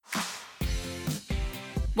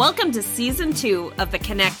Welcome to Season 2 of the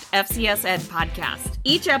Connect FCS Ed podcast.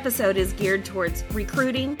 Each episode is geared towards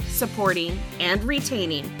recruiting, supporting, and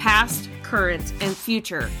retaining past, current, and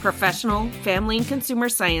future professional, family, and consumer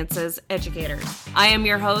sciences educators. I am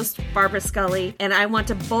your host, Barbara Scully, and I want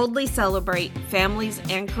to boldly celebrate families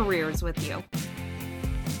and careers with you.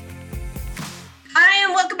 Hi,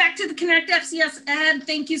 and welcome back to the Connect FCS Ed.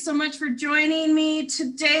 Thank you so much for joining me.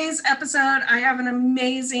 Today's episode, I have an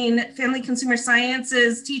amazing family consumer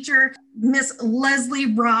sciences teacher, Miss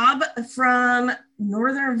Leslie Robb from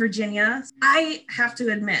Northern Virginia. I have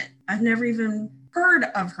to admit, I've never even heard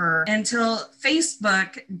of her until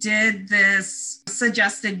Facebook did this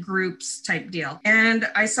suggested groups type deal. And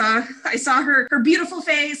I saw her beautiful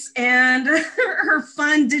face and her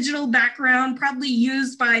fun digital background, probably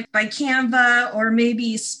used by Canva or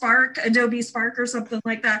maybe Spark, Adobe Spark or something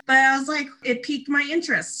like that. But I was like, it piqued my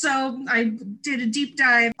interest. So I did a deep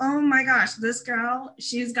dive. Oh my gosh, this girl,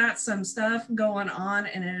 she's got some stuff going on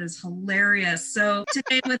and it is hilarious. So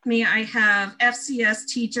today with me, I have FCS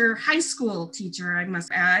teacher, high school teacher, I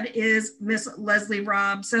must add, is Miss Leslie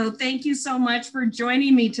Robb. So thank you so much for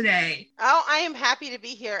joining me today. Oh, I am happy to be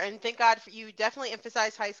here, and thank God for you. Definitely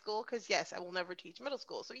emphasize high school, because yes, I will never teach middle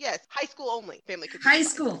school. So yes, high school only. Family could high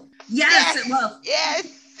school. Yes. Well, yes.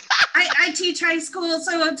 I teach high school.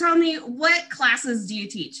 So tell me, what classes do you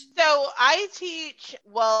teach? So I teach,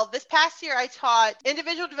 well, this past year I taught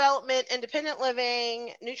individual development, independent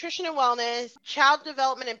living, nutrition and wellness, child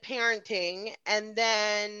development and parenting, and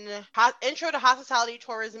then intro to hospitality,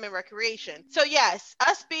 tourism, and recreation. So yes,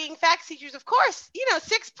 us being FACS teachers, of course,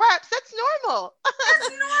 6 preps, that's normal. That's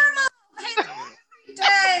normal. Hey, every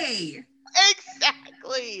day.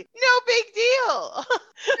 Exactly. No big deal.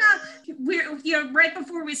 Right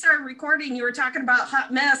before we started recording, you were talking about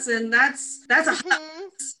hot mess, and that's a hot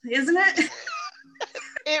mess, isn't it?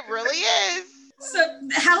 It really is. So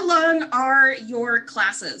how long are your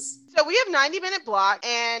classes? So we have 90-minute block,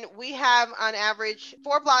 and we have on average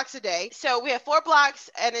 4 blocks a day. So we have 4 blocks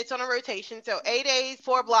and it's on a rotation. So A days,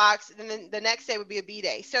 4 blocks, and then the next day would be a B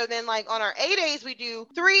day. So then like on our A days, we do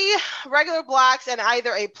 3 regular blocks and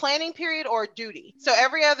either a planning period or duty. So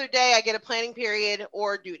every other day I get a planning period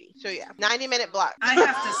or duty. So yeah, 90-minute block. I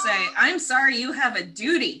have to say, I'm sorry you have a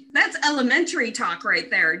duty. That's elementary talk right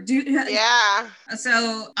there. Yeah.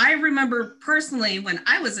 So I remember personally when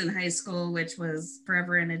I was in high school, which was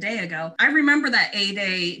forever and a day ago, I remember that A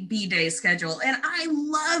day, B day schedule, and I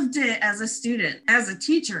loved it as a student. As a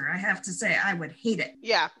teacher, I have to say, I would hate it.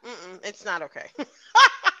 Yeah, it's not okay.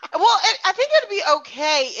 Well, I think it'd be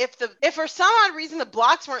okay if for some odd reason the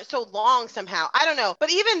blocks weren't so long somehow. I don't know.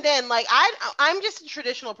 But even then, like I'm just a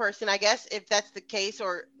traditional person, I guess, if that's the case,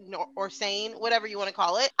 or sane, whatever you want to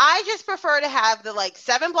call it. I just prefer to have the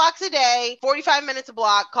 7 blocks a day, 45 minutes a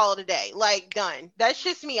block, call it a day, done. That's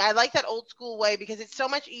just me. I like that old school way because it's so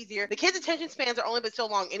much easier. The kids' attention spans are only but so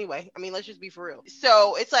long anyway. I mean, let's just be for real.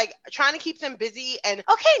 So it's like trying to keep them busy and,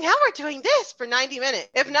 okay, now we're doing this for 90 minutes.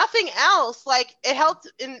 If nothing else, it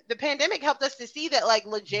helped in the pandemic helped us to see that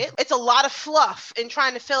legit, it's a lot of fluff in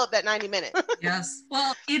trying to fill up that 90 minutes. Yes.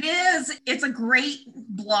 Well, it is. It's a great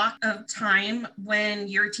block of time when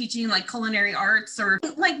you're teaching culinary arts or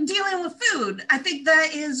dealing with food. I think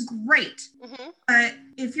that is great. Mm-hmm. But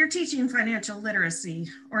if you're teaching financial literacy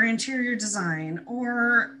or interior design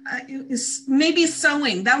or maybe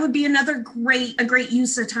sewing, that would be a great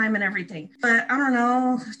use of time and everything. But I don't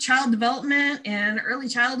know, child development and early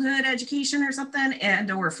childhood education or something,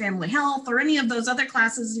 or family health or any of those other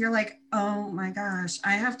classes, you're like, oh my gosh,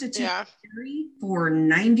 I have to teach theory for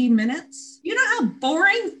 90 minutes. You know how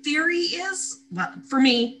boring theory is? Well, for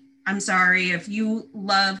me, I'm sorry if you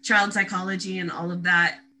love child psychology and all of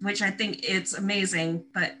that, which I think it's amazing,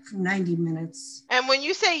 but for 90 minutes. And when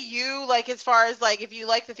you say you, as far as if you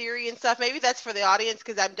like the theory and stuff, maybe that's for the audience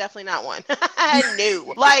because I'm definitely not one. No,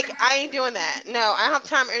 I ain't doing that. No, I don't have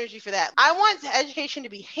time or energy for that. I want the education to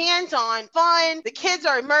be hands-on, fun. The kids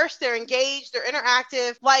are immersed, they're engaged, they're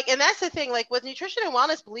interactive. And that's the thing, with nutrition and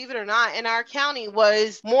wellness, believe it or not, in our county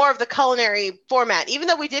was more of the culinary format. Even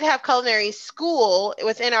though we did have culinary school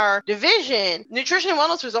within our division, nutrition and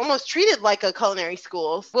wellness was almost treated like a culinary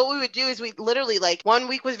school. What we would do is we literally 1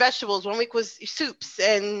 week was vegetables, 1 week was soups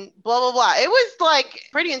and blah, blah, blah. It was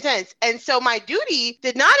pretty intense. And so my duty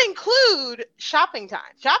did not include shopping time.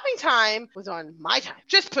 Shopping time was on my time.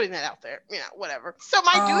 Just putting that out there, whatever. So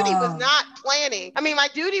my duty was not planning. I mean, my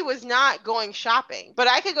duty was not going shopping, but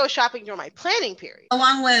I could go shopping during my planning period.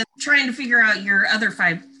 Along with trying to figure out your other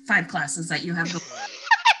five classes that you have.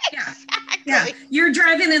 Yeah. Yeah, you're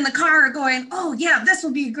driving in the car going, oh yeah, this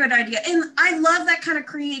will be a good idea. And I love that kind of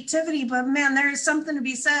creativity, but man, there is something to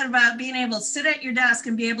be said about being able to sit at your desk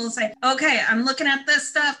and be able to say, okay, I'm looking at this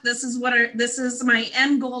stuff. This is my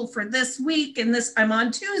end goal for this week. And I'm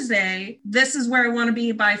on Tuesday. This is where I want to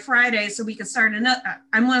be by Friday. So we can start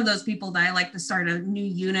I'm one of those people that I like to start a new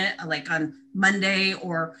unit like on Monday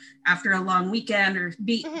or after a long weekend or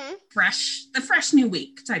be the fresh new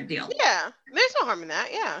week type deal. Yeah, there's no harm in that.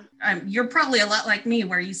 Yeah. You're probably a lot like me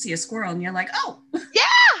where you see a squirrel and you're like, oh.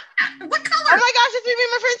 Yeah. What color? Oh my gosh, it's me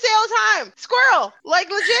and my friends say all the time. Squirrel, like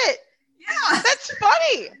legit. Yeah. That's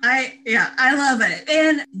funny. I love it.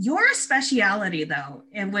 And your speciality though,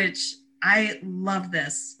 in which I love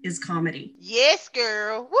this, is comedy. Yes,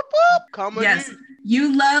 girl. Whoop, whoop. Comedy. Yes.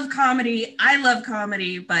 You love comedy. I love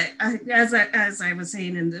comedy. But as I was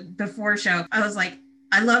saying in the before show, I was like,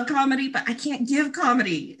 I love comedy, but I can't give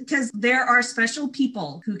comedy because there are special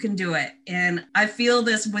people who can do it. And I feel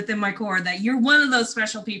this within my core that you're one of those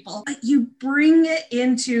special people. You bring it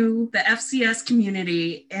into the FCS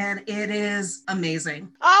community and it is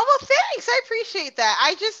amazing. Oh, well, thanks. I appreciate that.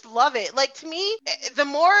 I just love it. Like, to me, the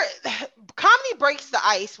more comedy breaks the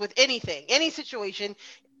ice with anything, any situation,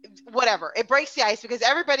 whatever, it breaks the ice because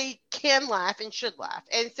everybody can laugh and should laugh.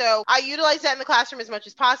 And so I utilize that in the classroom as much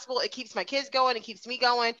as possible. It keeps my kids going. It keeps me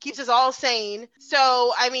going, keeps us all sane.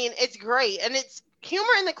 So, I mean, it's great. And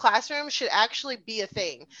humor in the classroom should actually be a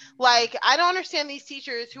thing. Like, I don't understand these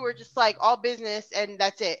teachers who are just like all business and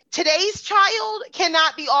that's it. Today's child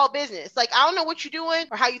cannot be all business. Like, I don't know what you're doing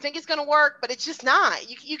or how you think it's going to work, but it's just not.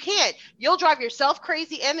 You can't. You'll drive yourself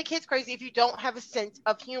crazy and the kids crazy if you don't have a sense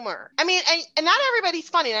of humor. I mean, and not everybody's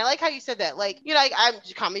funny. And I like how you said that. Like, you know, like,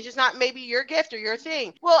 comedy's just not maybe your gift or your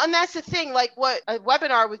thing. Well, and that's the thing, like what a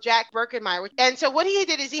webinar with Jack Birkenmeyer. And so what he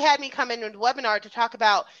did is he had me come in a webinar to talk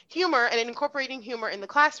about humor and incorporating humor in the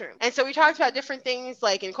classroom. And so we talked about different things,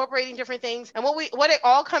 like incorporating different things. And what it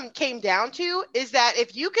all came down to is that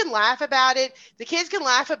if you can laugh about it, the kids can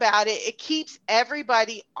laugh about it, it keeps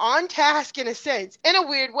everybody on task in a sense, in a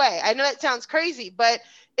weird way. I know that sounds crazy, but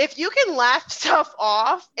if you can laugh stuff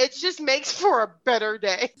off, it just makes for a better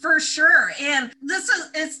day. For sure. And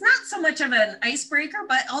it's not so much of an icebreaker,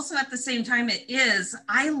 but also at the same time it is.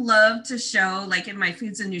 I love to show, like in my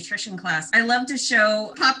foods and nutrition class, I love to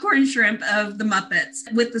show Popcorn Shrimp of the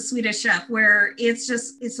Muppets with the Swedish Chef, where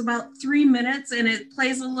it's about 3 minutes and it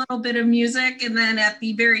plays a little bit of music. And then at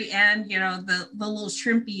the very end, you know, the little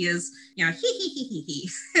shrimpy is, you know, hee.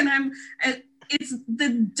 And it's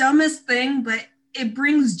the dumbest thing, but it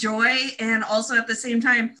brings joy. And also at the same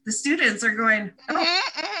time, the students are going, oh,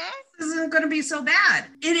 this isn't going to be so bad.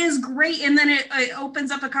 It is great. And then it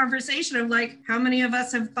opens up a conversation of like, how many of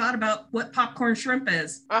us have thought about what popcorn shrimp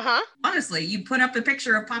is? Honestly, you put up a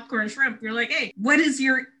picture of popcorn shrimp. You're like, hey, what is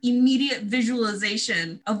your immediate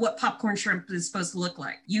visualization of what popcorn shrimp is supposed to look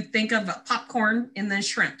like? You think of popcorn and then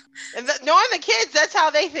shrimp. And knowing the kids, that's how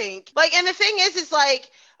they think. Like, and the thing is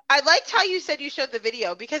like, I liked how you said you showed the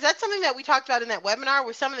video because that's something that we talked about in that webinar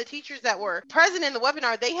with some of the teachers that were present in the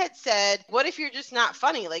webinar. They had said, what if you're just not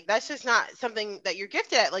funny? Like, that's just not something that you're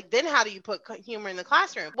gifted at. Like, then how do you put humor in the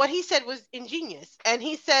classroom? What he said was ingenious. And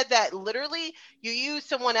he said that literally you use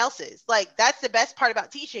someone else's. Like, that's the best part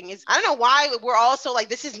about teaching is, I don't know why we're all so like,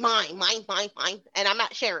 this is mine, and I'm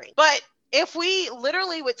not sharing. But if we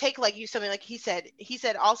literally would take, like, you something like he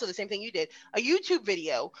said also the same thing you did, a YouTube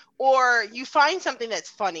video, or you find something that's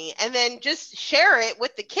funny and then just share it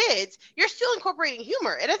with the kids, you're still incorporating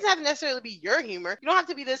humor. It doesn't have to necessarily be your humor. You don't have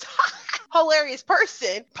to be this hilarious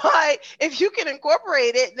person, but if you can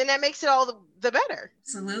incorporate it, then that makes it all the better.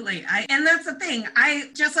 Absolutely. And that's the thing.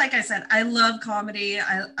 Just like I said, I love comedy.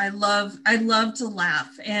 I love to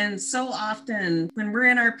laugh. And so often when we're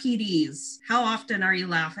in our PDs, how often are you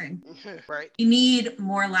laughing? Right. You need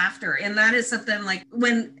more laughter. And that is something like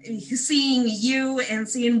when seeing you and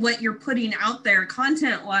seeing what you're putting out there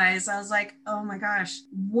content wise, I was like, oh my gosh,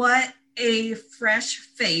 what a fresh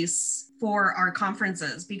face for our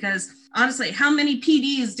conferences. Because honestly, how many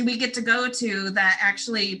PDs do we get to go to that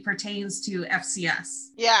actually pertains to FCS?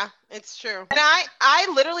 Yeah, it's true. And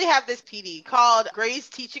I literally have this PD called Gray's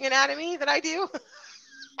Teaching Anatomy that I do.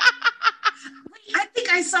 I think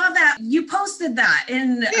I saw that you posted that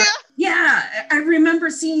in Yeah, I remember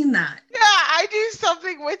seeing that. Yeah, I do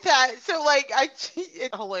something with that. So like it's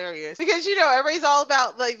hilarious because everybody's all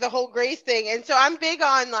about like the whole Grace thing. And so I'm big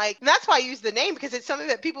on like, and that's why I use the name, because it's something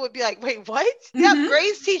that people would be like, wait, what? Yep,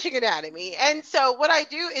 Grace Teaching Anatomy. And so what I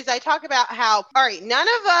do is I talk about how, all right, none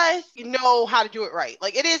of us know how to do it right.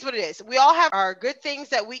 Like, it is what it is. We all have our good things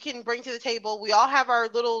that we can bring to the table. We all have our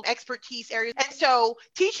little expertise areas. And so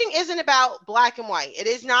teaching isn't about black and white. It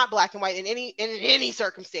is not black and white in any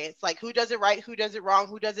circumstance. Like, who does it right, who does it wrong,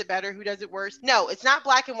 who does it better, who does it worse. No, it's not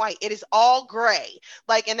black and white. It is all gray.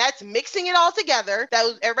 Like, and that's mixing it all together.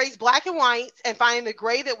 Everybody's black and white and finding the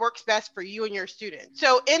gray that works best for you and your student.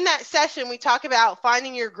 So in that session, we talk about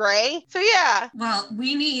finding your gray. So yeah. Well,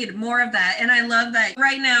 we need more of that. And I love that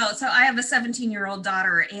right now. So I have a 17-year-old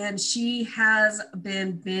daughter, and she has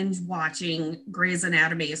been binge watching Grey's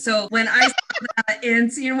Anatomy. So when I saw that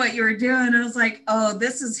and seeing what you were doing, I was like, oh,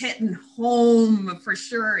 this is hitting home for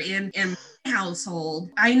sure in household.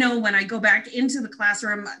 I know when I go back into the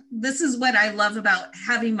classroom, this is what I love about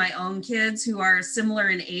having my own kids who are similar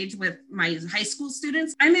in age with my high school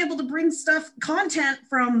students. I'm able to bring content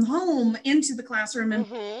from home into the classroom. And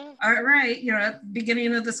all right, at the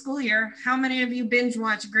beginning of the school year, how many of you binge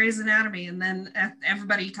watch Grey's Anatomy? And then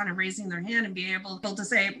everybody kind of raising their hand and being able to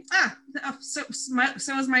say, so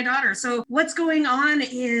is my daughter. So what's going on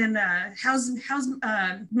in how's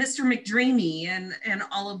Mr. McDreamy and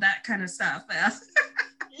all of that kind of stuff.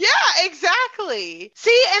 Yeah, exactly.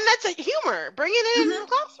 See, and that's a humor. Bring it in the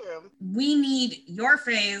classroom. We need your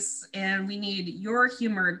face and we need your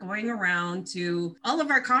humor going around to all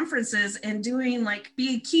of our conferences and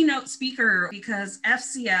be a keynote speaker, because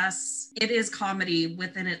FCS, it is comedy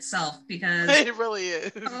within itself, because it really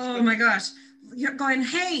is. Oh my gosh. You're going,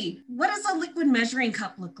 hey, what does a liquid measuring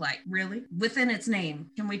cup look like? Really? Within its name.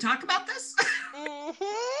 Can we talk about this?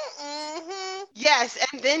 Yes,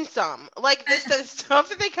 and then some. Like the stuff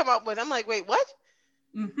that they come up with, I'm like, wait, what?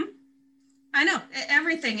 I know,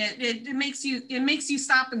 everything. It makes you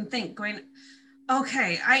stop and think, going,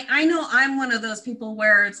 okay, I know I'm one of those people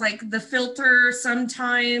where it's like the filter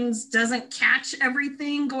sometimes doesn't catch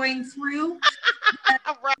everything going through.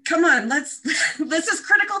 Right. Come on, this is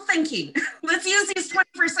critical thinking. Let's use these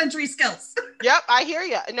 21st century skills. Yep, I hear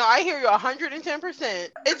you. No, I hear you 110%.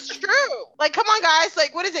 It's true. Like, come on, guys.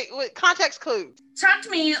 Like, what is it? Context clues. Talk to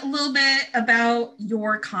me a little bit about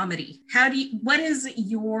your comedy. What is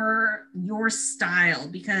your style?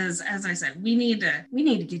 Because as I said, we need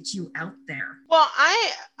to get you out there. Well,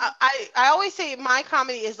 I always say my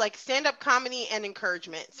comedy is like stand-up comedy and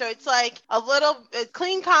encouragement. So it's like a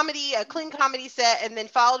clean comedy set, and then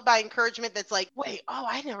followed by encouragement that's like, wait, oh,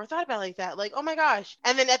 I never thought about it like that. Like, oh my gosh.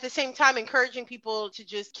 And then at the same time, encouraging people to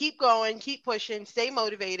just keep going, keep pushing, stay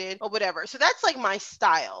motivated or whatever. So that's like my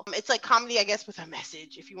style. It's like comedy, I guess, with a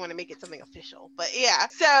message, if you want to make it something official. But yeah.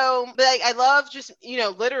 So, but like, I love just,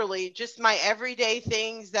 literally just my everyday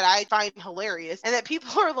things that I find hilarious and that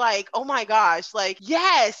people are like, oh my gosh, like,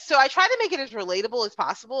 yes. So I try to make it as relatable as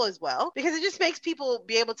possible as well, because it just makes people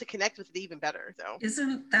be able to connect with it even better. So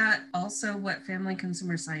isn't that also what Family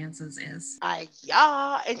Consumer Sciences is?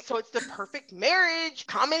 Yeah. And so it's the perfect marriage,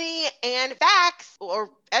 comedy and facts, or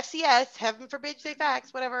FCS, heaven forbid you say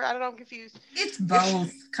facts, whatever. I don't know, I'm confused. It's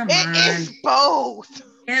both. Come on. It is both.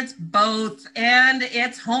 It's both. And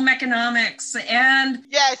it's home economics. And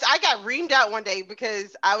yes, I got reamed out one day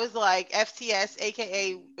because I was like FCS,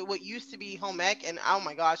 aka what used to be home ec. And oh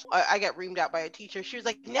my gosh, I got reamed out by a teacher. She was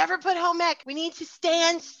like, never put home ec. We need to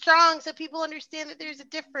stand strong so people understand that there's a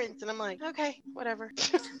difference. And I'm like, okay, whatever.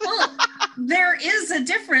 Well, there is a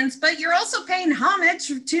difference, but you're also paying homage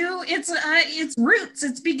to its roots,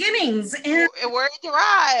 its beginnings, and where it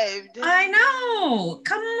derived. I know.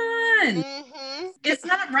 Come on. It's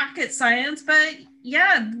not rocket science, but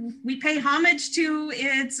yeah, we pay homage to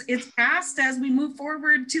its past as we move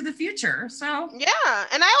forward to the future. So yeah,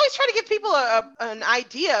 and I always try to give people an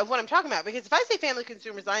idea of what I'm talking about, because if I say family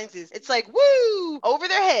consumer sciences, it's like woo over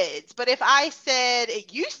their heads. But if I said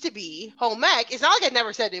it used to be home ec, it's not like I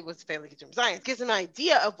never said it was family consumer science. It gives them an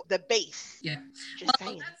idea of the base. Yeah,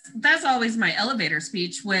 well, that's always my elevator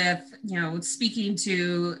speech with speaking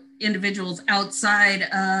to individuals outside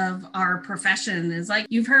of our profession. Is like,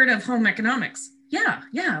 you've heard of home economics. Yeah.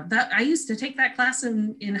 That I used to take that class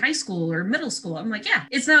in high school or middle school. I'm like, yeah,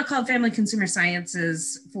 it's now called Family Consumer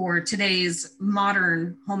Sciences for today's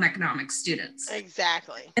modern home economics students.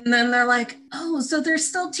 Exactly. And then they're like, oh, so they're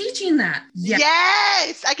still teaching that.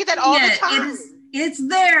 Yes, I get that all the time. It's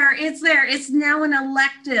there. It's there. It's now an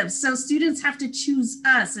elective. So students have to choose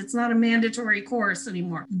us. It's not a mandatory course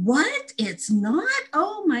anymore. What? It's not?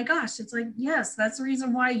 Oh my gosh. It's like, yes, that's the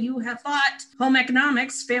reason why you have thought home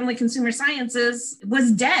economics, family consumer sciences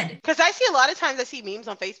was dead. Because I see a lot of times I see memes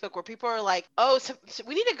on Facebook where people are like, oh, so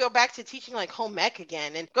we need to go back to teaching like home ec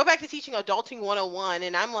again and go back to teaching adulting 101.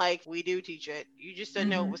 And I'm like, we do teach it. You just didn't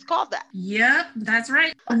know it was called that. Yep, that's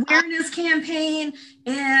right. Awareness campaign.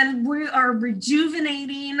 And we are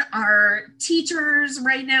rejuvenating our teachers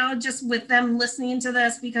right now just with them listening to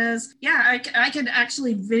this because, yeah, I could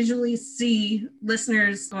actually visually see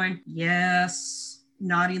listeners going, yes,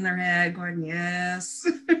 nodding their head, going, yes.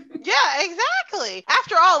 Yeah, exactly.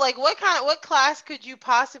 After all, like what class could you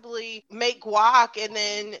possibly make guac and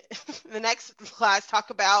then the next class talk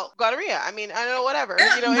about gonorrhea? I mean, I don't know, whatever,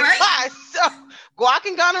 Yeah, in right? class. So guac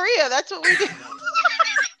and gonorrhea, that's what we do.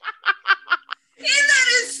 And that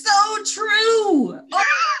is so true.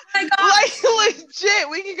 Oh my God. Like legit,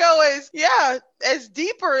 we can go as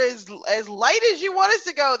deeper as light as you want us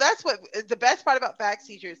to go. That's what the best part about FACS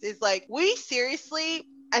teachers is, like, we seriously,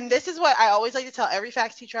 and this is what I always like to tell every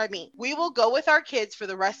FACS teacher I meet, we will go with our kids for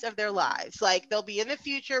the rest of their lives. Like, they'll be in the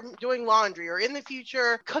future doing laundry or in the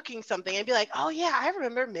future cooking something and be like, oh yeah, I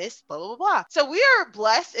remember Miss blah, blah, blah. So we are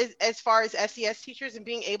blessed as far as SES teachers and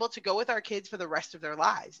being able to go with our kids for the rest of their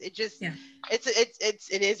lives. It just,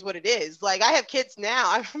 it is what it is. Like, I have kids now.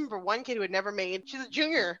 I remember one kid who had never made, she's a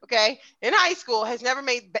junior, okay, in high school, has never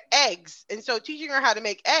made eggs. And so teaching her how to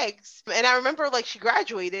make eggs. And I remember, like, she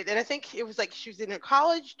graduated and I think it was like she was in a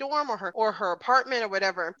college dorm or her apartment or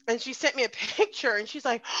whatever, and she sent me a picture and she's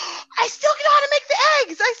like, oh, I still know how to make the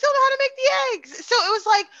eggs. I still know how to make the eggs. So it was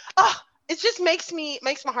like, oh, it just makes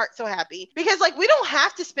my heart so happy because, like, we don't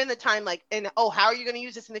have to spend the time like how are you going to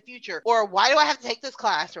use this in the future, or why do I have to take this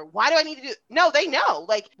class, or why do I need to do. No, they know,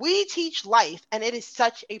 like, we teach life and it is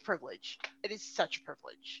such a privilege. It is such a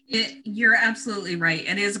privilege. You're absolutely right.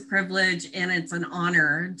 It is a privilege and it's an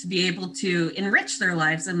honor to be able to enrich their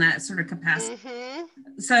lives in that sort of capacity. Mm-hmm.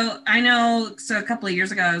 So I know, a couple of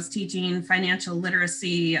years ago, I was teaching financial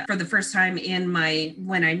literacy for the first time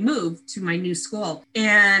when I moved to my new school,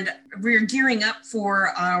 and we were gearing up for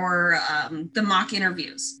our, the mock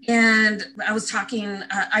interviews. And I was talking,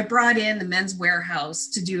 I brought in the Men's Warehouse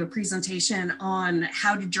to do a presentation on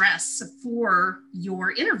how to dress for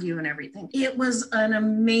your interview and everything. It was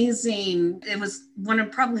it was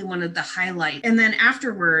probably one of the highlights. And then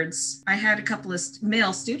afterwards, I had a couple of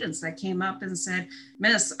male students that came up and said,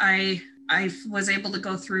 Miss, I was able to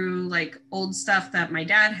go through like old stuff that my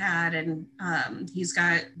dad had, and he's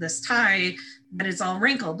got this tie that is all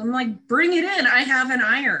wrinkled. I'm like, bring it in. I have an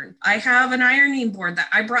iron. I have an ironing board that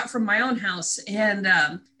I brought from my own house. And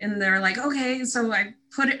they're like, okay. So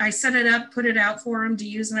I set it up, put it out for them to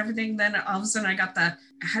use and everything. Then all of a sudden I got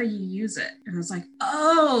how do you use it? And I was like,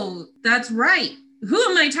 oh, that's right. Who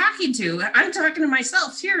am I talking to? I'm talking to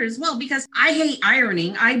myself here as well, because I hate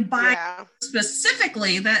ironing. I buy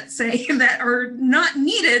specifically that say that are not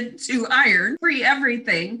needed to iron, free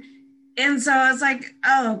everything. And so I was like,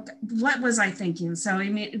 oh, what was I thinking? So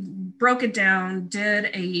I broke it down,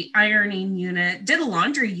 did a ironing unit, did a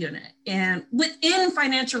laundry unit, and within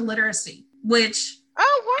financial literacy, which,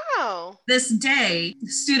 oh, wow, this day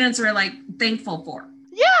students are like thankful for.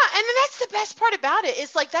 Yeah, and then that's the best part about it.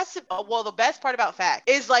 It's like, the best part about FACS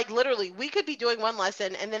is, like, literally we could be doing one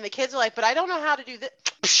lesson and then the kids are like, but I don't know how to do this.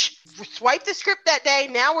 Swipe the script that day.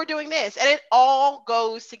 Now we're doing this. And it all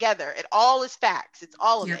goes together. It all is FACS. It's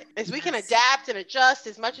all of it. As we can adapt and adjust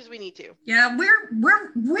as much as we need to. Yeah,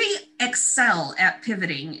 we excel at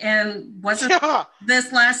pivoting. And wasn't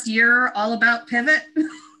this last year all about pivot?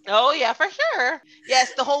 Oh, yeah, for sure.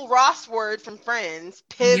 Yes, the whole Ross word from Friends.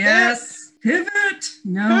 Pivot. Yes. Pivot.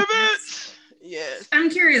 No. Pivot. Yes. I'm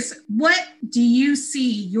curious, what do you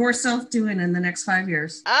see yourself doing in the next 5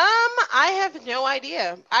 years? I have no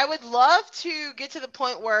idea. I would love to get to the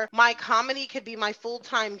point where my comedy could be my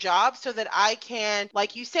full-time job so that I can,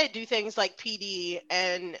 like you said, do things like PD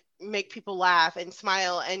and make people laugh and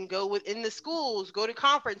smile and go within the schools, go to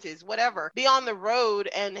conferences, whatever, be on the road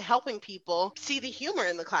and helping people see the humor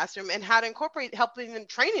in the classroom and how to incorporate, helping them,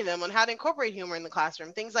 training them on how to incorporate humor in the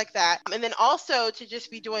classroom, things like that. And then also to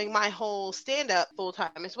just be doing my whole stand-up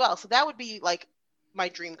full-time as well. So that would be like my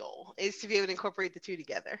dream goal, is to be able to incorporate the two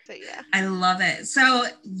together. So yeah. I love it. So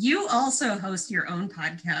you also host your own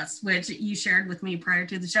podcast, which you shared with me prior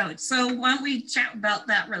to the show. So why don't we chat about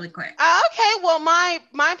that really quick? Okay. Well, my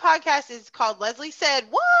podcast is called Leslie Said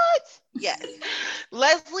What? what? Yes.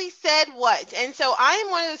 Leslie said what? And so I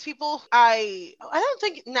am one of those people, I don't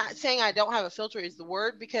think, not saying I don't have a filter is the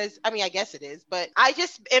word, because I mean, I guess it is, but I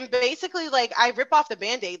just am basically like, I rip off the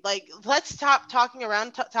Band-Aid. Like, let's stop talking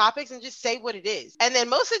around topics and just say what it is. And then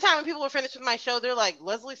most of the time when people are finished with my show, they're like,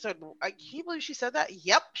 Leslie said, can you believe she said that?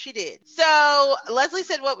 Yep, she did. So Leslie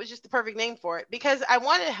said what was just the perfect name for it, because I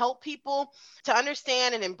wanted to help people to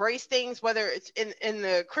understand and embrace things, whether it's in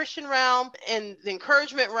the Christian realm, in the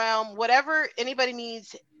encouragement realm, whatever anybody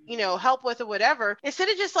needs, help with or whatever. Instead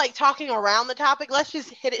of just like talking around the topic, let's just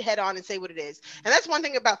hit it head on and say what it is. And that's one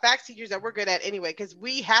thing about FACS teachers that we're good at anyway, because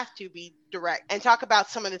we have to be direct and talk about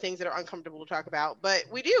some of the things that are uncomfortable to talk about, but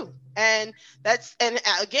we do. And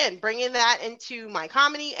again, bringing that into my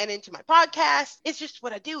comedy and into my podcast, it's just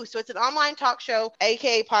what I do. So it's an online talk show,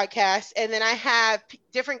 aka podcast. And then I have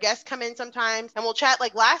different guests come in sometimes and we'll chat.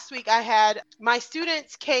 Like last week, I had my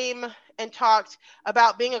students came and talked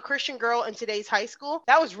about being a Christian girl in today's high school.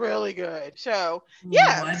 That was really good. So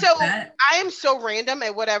yeah, I am so random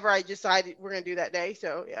at whatever I decided we're gonna do that day.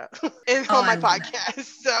 So yeah, and on my podcast.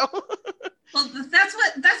 So well, that's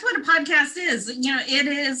what a podcast is.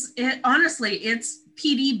 Honestly, it's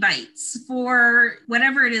PD bites for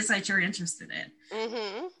whatever it is that you're interested in.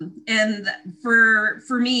 Mm-hmm. And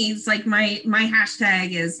for me, it's like my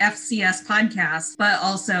hashtag is FCS podcast, but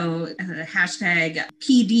also hashtag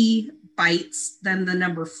PD bites, then the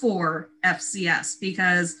number 4 FCS,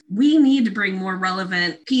 because we need to bring more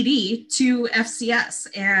relevant PD to FCS.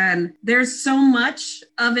 And there's so much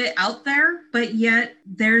of it out there, but yet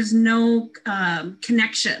there's no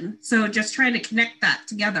connection. So just trying to connect that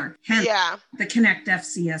together. Hence the Connect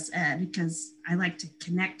FCS Ed, because I like to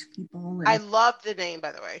connect people. I love the name,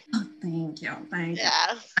 by the way. Oh, thank you.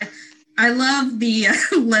 Yeah. I love the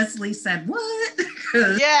Leslie said what?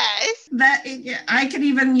 Yes. That I could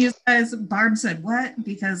even use as Barb said what,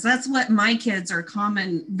 because that's what my kids are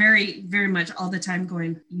common very, very much all the time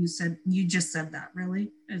going, you just said that,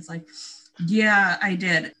 really? It's like, yeah, I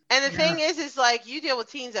did. And the thing is like you deal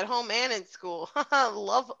with teens at home and in school.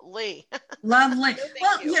 Lovely. Lovely.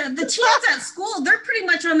 Well, the teens at school, they're pretty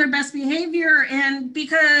much on their best behavior. And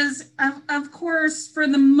because of course, for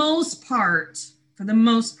the most part,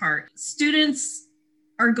 students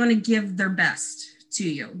are going to give their best to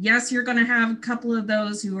you. Yes, you're going to have a couple of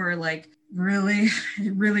those who are like really,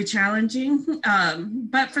 really challenging.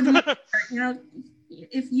 But for the most part,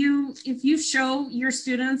 if you show your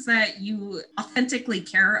students that you authentically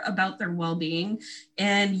care about their well-being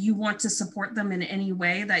and you want to support them in any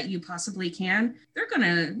way that you possibly can, they're going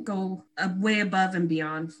to go way above and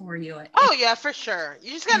beyond for you. Oh yeah, for sure.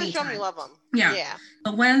 You just got to show them you love them. Yeah.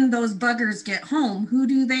 But when those buggers get home, who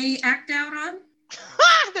do they act out on?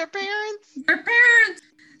 Their parents.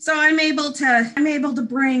 So I'm able to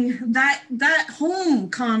bring that home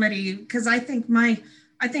comedy, because I think my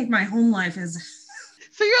home life is.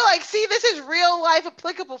 So you're like, see, this is real life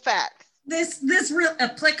applicable facts. This real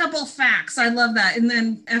applicable facts. I love that. And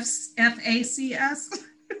then FACS.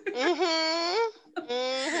 Mm-hmm.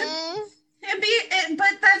 Mm-hmm.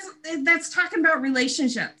 But that's talking about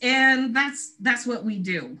relationship, and that's what we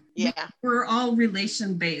do. Yeah, we're all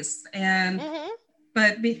relation based, and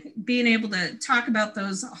but being able to talk about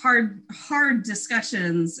those hard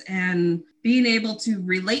discussions and being able to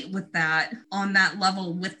relate with that on that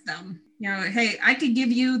level with them. Hey, I could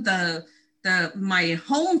give you my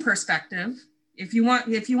home perspective. If you want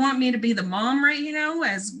me to be the mom right,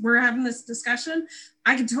 as we're having this discussion,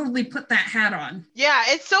 I can totally put that hat on. Yeah,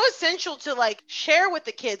 it's so essential to like share with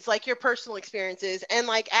the kids like your personal experiences and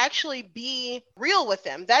like actually be real with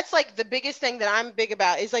them. That's like the biggest thing that I'm big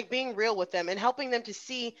about is like being real with them and helping them to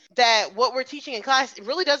see that what we're teaching in class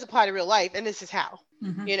really does apply to real life, and this is how.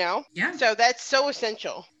 Mm-hmm. Yeah. So that's so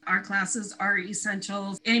essential. Our classes are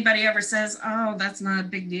essential. Anybody ever says, oh, that's not a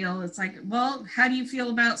big deal. It's like, well, how do you feel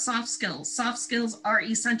about soft skills? Soft skills are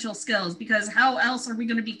essential skills, because how else are we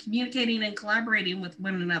going to be communicating and collaborating with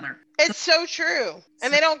one another? It's so true.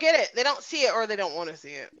 And they don't get it. They don't see it, or they don't want to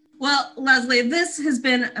see it. Well, Leslie, this has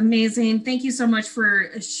been amazing. Thank you so much for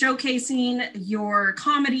showcasing your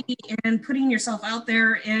comedy and putting yourself out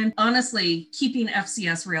there, and honestly keeping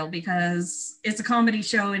FCS real, because it's a comedy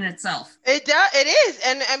show in itself. It is.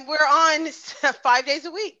 And we're on 5 days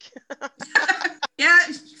a week. Yeah.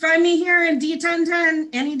 Find me here in D1010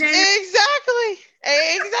 any day. Exactly.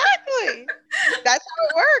 That's how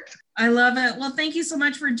it works. I love it. Well, thank you so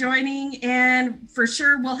much for joining. And for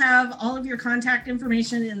sure, we'll have all of your contact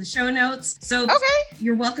information in the show notes. So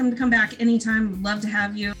You're welcome to come back anytime. Love to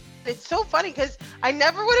have you. It's so funny because I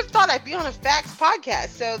never would have thought I'd be on a facts podcast.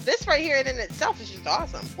 So this right here in itself is just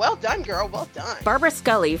awesome. Well done, girl. Well done. Barbara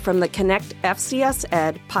Scully from the Connect FCS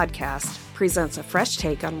Ed podcast presents a fresh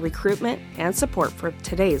take on recruitment and support for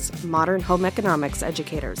today's modern home economics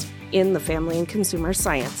educators in the Family and Consumer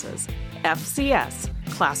Sciences FCS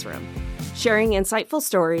classroom, sharing insightful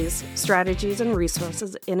stories, strategies, and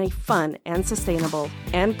resources in a fun and sustainable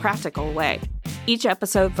and practical way. Each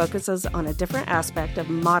episode focuses on a different aspect of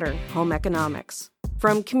modern home economics,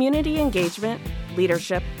 from community engagement,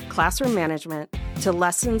 leadership, classroom management, to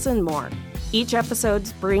lessons and more. Each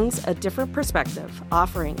episode brings a different perspective,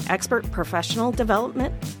 offering expert professional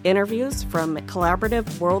development, interviews from a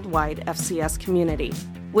collaborative worldwide FCS community,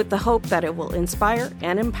 with the hope that it will inspire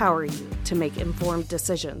and empower you to make informed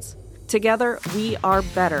decisions. Together, we are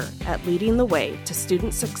better at leading the way to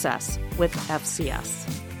student success with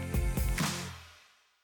FCS.